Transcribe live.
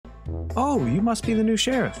Oh, you must be the new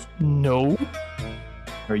sheriff. No.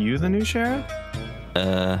 Are you the new sheriff?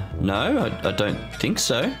 No, I don't think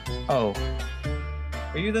so. Oh.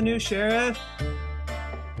 Are you the new sheriff?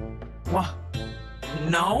 What?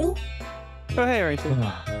 No? Oh, hey,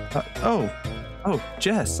 Aerington. Oh,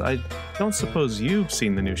 Jess, I don't suppose you've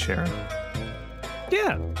seen the new sheriff.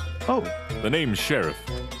 Yeah. Oh. The name's Sheriff.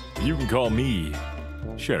 You can call me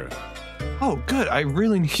Sheriff. Oh, good. I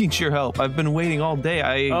really need your help. I've been waiting all day.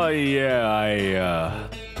 I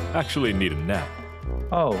actually need a nap.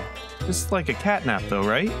 Oh, just like a cat nap though,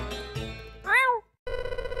 right?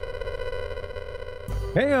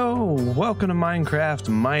 Heyo! Welcome to Minecraft.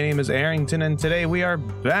 My name is Aerington, and today we are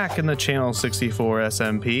back in the Channel 64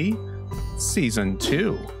 SMP Season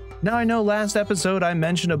 2. Now, I know last episode I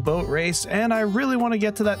mentioned a boat race, and I really want to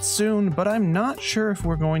get to that soon, but I'm not sure if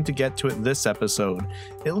we're going to get to it this episode.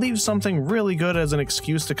 It leaves something really good as an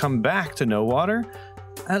excuse to come back to No Water,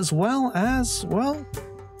 as well as, well,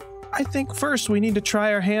 I think first we need to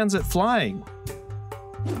try our hands at flying.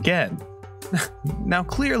 Again. Now,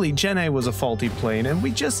 clearly, Gen A was a faulty plane, and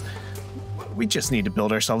we just need to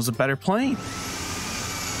build ourselves a better plane.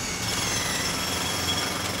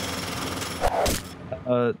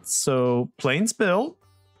 So plane's built.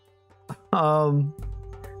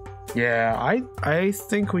 Yeah, I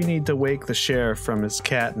think we need to wake the sheriff from his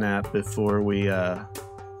cat nap before we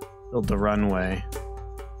build the runway.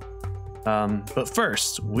 But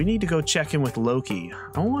first, we need to go check in with Loki.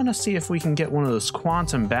 I want to see if we can get one of those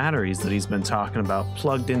quantum batteries that he's been talking about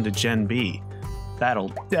plugged into Gen B. That'll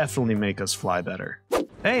definitely make us fly better.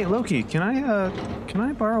 Hey, Loki, can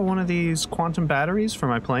I borrow one of these quantum batteries for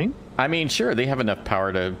my plane? I mean, sure, they have enough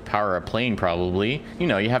power to power a plane, probably. You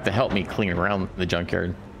know, you have to help me clean around the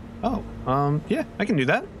junkyard. Oh, yeah, I can do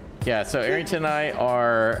that. Yeah, so Aerington and I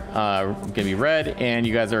are gonna be red, and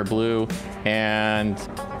you guys are blue, and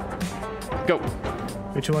go.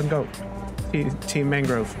 Which one go? Team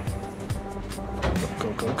Mangrove.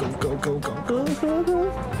 Go, go, go, go, go, go, go, go,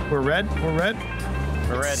 go. We're red, we're red.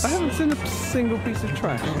 We're red. I haven't seen a single piece of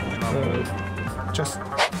trash. Just...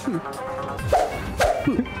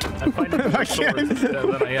 I'm finding more swords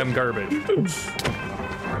than I am garbage.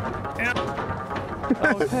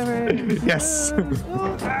 Oh, Terry. Yes.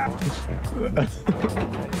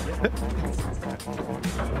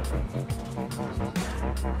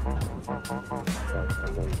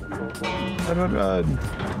 Run.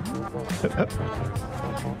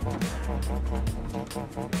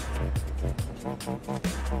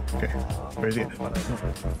 Okay, where's he?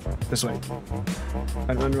 This way.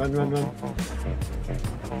 Run. Go.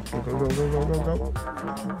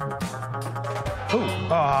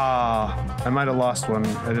 Oh, I might have lost one.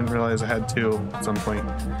 I didn't realize I had two at some point.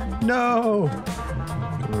 No!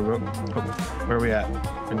 Oh, where are we at?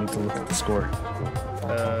 I need to look at the score.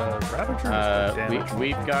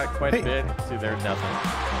 We've got quite a bit, so there's nothing.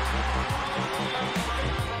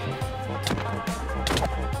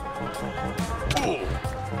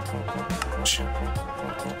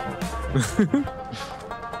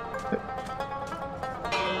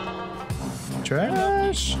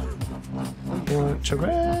 Trash.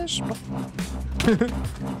 Trash.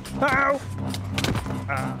 Ow!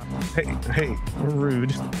 Hey,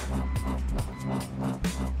 rude.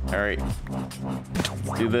 All right,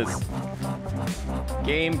 let's do this.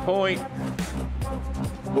 Game point.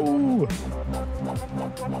 Ooh.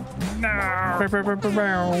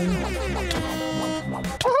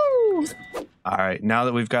 All right, now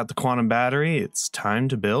that we've got the quantum battery, it's time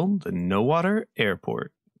to build the No Water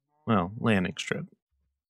Airport. Well, landing strip.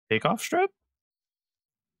 Takeoff strip?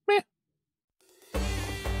 Meh.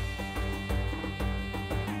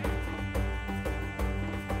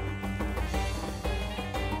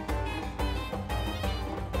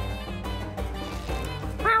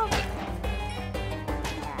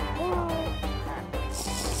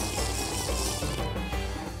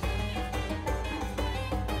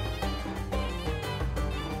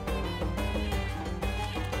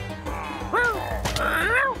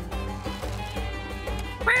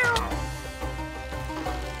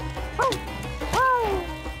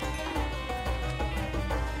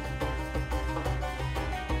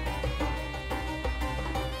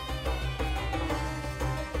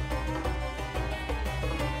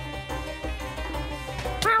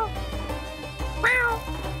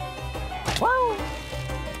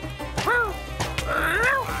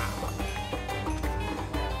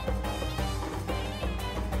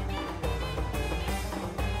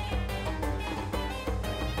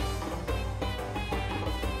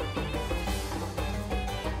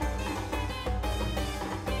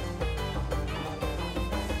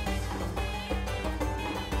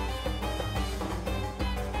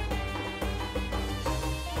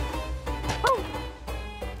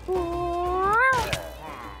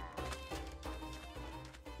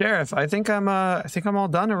 Sheriff, I think I'm all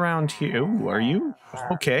done around here. Ooh, are you?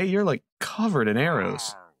 Okay, you're like covered in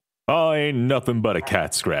arrows. Oh, ain't nothing but a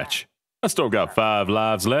cat scratch. I still got 5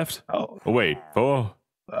 lives left. Oh, Wait, 4?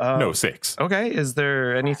 No, 6. Okay, is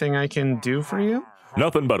there anything I can do for you?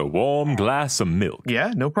 Nothing but a warm glass of milk.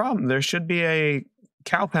 Yeah, no problem. There should be a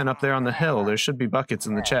cow pen up there on the hill. There should be buckets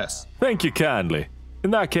in the chest. Thank you kindly. In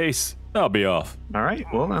that case, I'll be off. All right,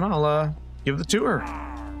 well, then I'll give the tour.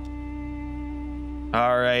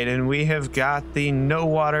 All right, and we have got the no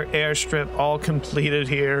water airstrip all completed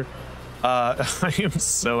here. I am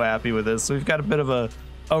so happy with this. We've got a bit of a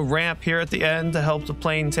ramp here at the end to help the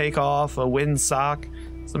plane take off, a windsock,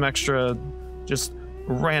 some extra just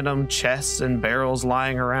random chests and barrels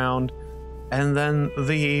lying around. And then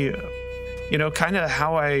the, you know, kind of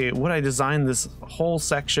what I designed this whole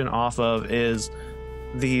section off of is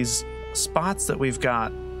these spots that we've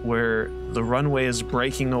got where the runway is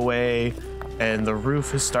breaking away and the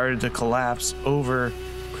roof has started to collapse over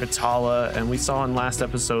Kratala, and we saw in last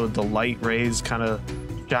episode the light rays kind of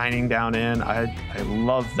shining down in. I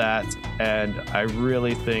love that, and I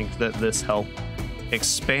really think that this helped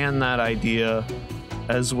expand that idea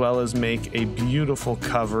as well as make a beautiful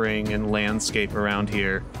covering and landscape around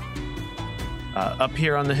here. Up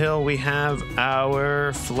here on the hill we have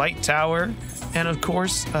our flight tower, and of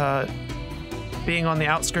course being on the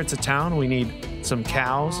outskirts of town, we need some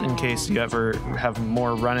cows in case you ever have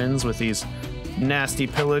more run-ins with these nasty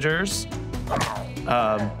pillagers.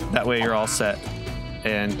 That way you're all set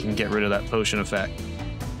and can get rid of that potion effect.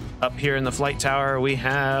 Up here in the flight tower we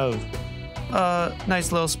have a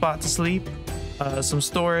nice little spot to sleep, some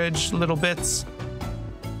storage, little bits,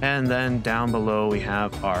 and then down below we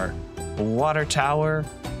have our water tower.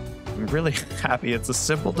 I'm really happy. It's a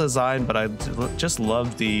simple design, but I just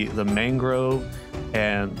love the mangrove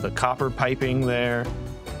and the copper piping there,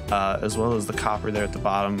 as well as the copper there at the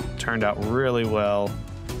bottom. Turned out really well.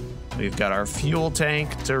 We've got our fuel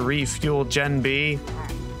tank to refuel Gen B,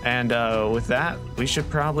 and with that, we should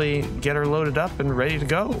probably get her loaded up and ready to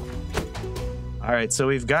go. All right, so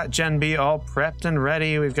we've got Gen B all prepped and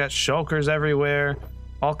ready. We've got shulkers everywhere,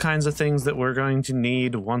 all kinds of things that we're going to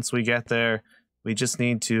need once we get there. We just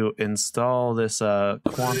need to install this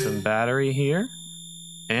quantum battery here,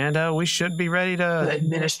 and we should be ready to... The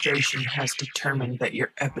administration has determined that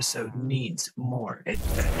your episode needs more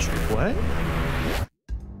adventure. What?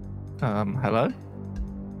 Hello?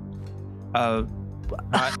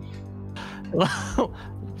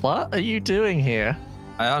 What are you doing here?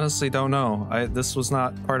 I honestly don't know. This was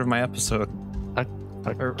not part of my episode.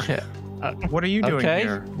 Okay. What are you doing Okay.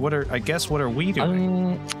 here? What are we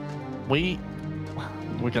doing?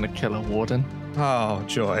 We're gonna kill a warden. Oh,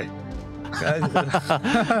 joy.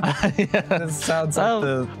 That sounds like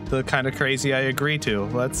the kind of crazy I agree to.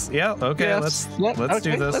 Let's do this.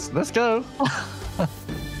 Let's go.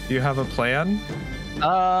 Do you have a plan?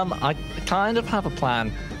 I kind of have a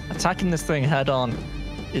plan. Attacking this thing head on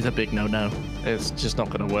is a big no-no. It's just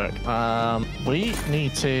not going to work. We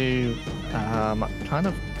need to kind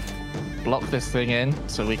of block this thing in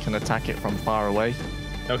so we can attack it from far away.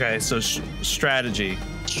 Okay, so strategy.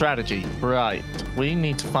 Strategy, right. We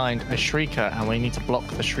need to find a shrieker and we need to block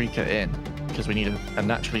the shrieker in because we need a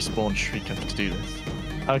naturally spawned shrieker to do this.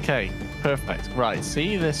 Okay, perfect. Right,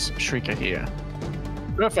 see this shrieker here.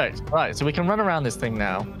 Perfect. Right, so we can run around this thing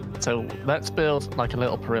now. So let's build like a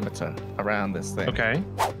little perimeter around this thing. Okay.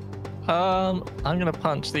 I'm gonna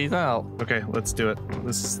punch these out. Okay, let's do it.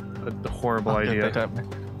 This is a horrible idea. They don't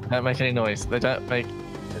make any noise. They don't make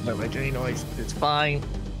any noise. It's fine.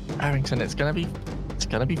 Aerington, it's gonna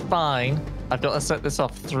be fine. I've got to set this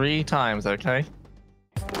off 3 times, okay?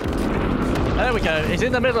 There we go. He's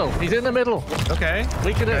in the middle. He's in the middle. Okay.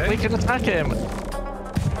 We can attack him.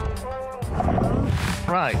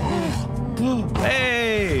 Right.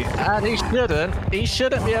 Hey! And he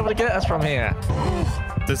shouldn't be able to get us from here.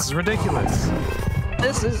 This is ridiculous.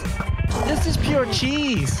 This is pure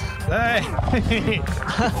cheese. Hey!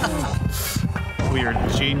 We are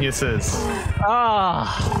geniuses.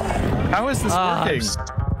 How is this working?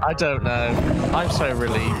 I don't know. I'm so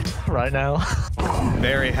relieved right now.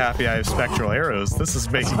 Very happy I have spectral arrows. This is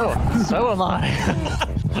making... So am I.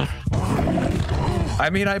 I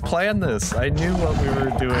mean, I planned this. I knew what we were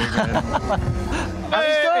doing.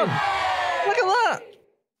 Hey! Look at that!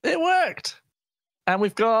 It worked. And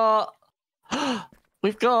we've got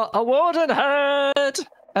a warden head.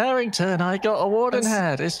 Aerington, I got a warden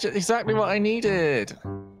head. It's just exactly what I needed.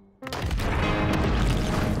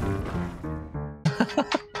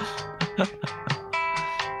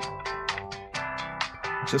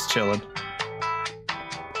 Just chilling.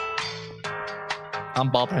 I'm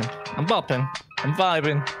bopping. I'm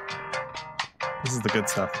vibing. This is the good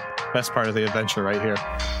stuff. Best part of the adventure right here.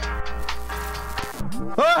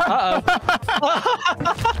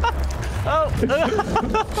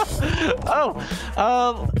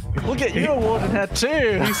 Uh-oh. We'll get you a warden hat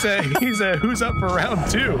too. He said, who's up for round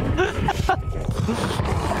 2?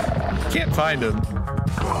 Can't find him.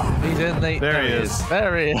 He's in the. There he is.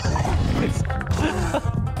 There he is.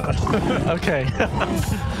 Okay.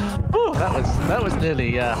 Whew, that was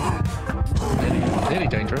nearly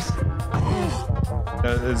dangerous.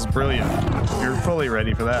 That is brilliant. You're fully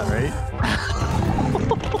ready for that, right?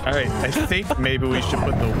 All right, I think maybe we should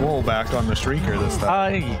put the wool back on the Shrieker this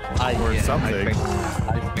time. Or something.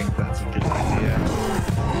 I think that's a good idea.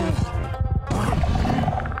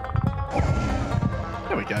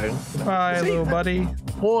 There we go. Bye, little buddy.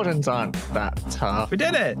 Wardens aren't that tough. We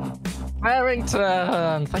did it.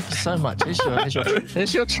 Aerington, thank you so much.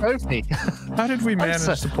 Here's your trophy. How did we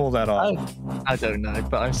manage to pull that off? I don't know,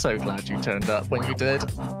 but I'm so glad you turned up when you did.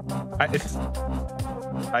 I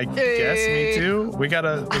guess me too. We got.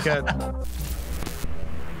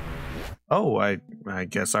 Oh, I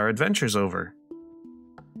guess our adventure's over.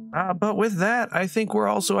 But with that, I think we're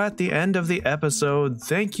also at the end of the episode.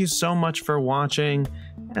 Thank you so much for watching,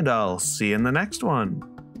 and I'll see you in the next one.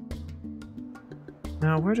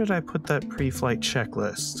 Now, where did I put that pre-flight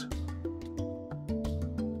checklist?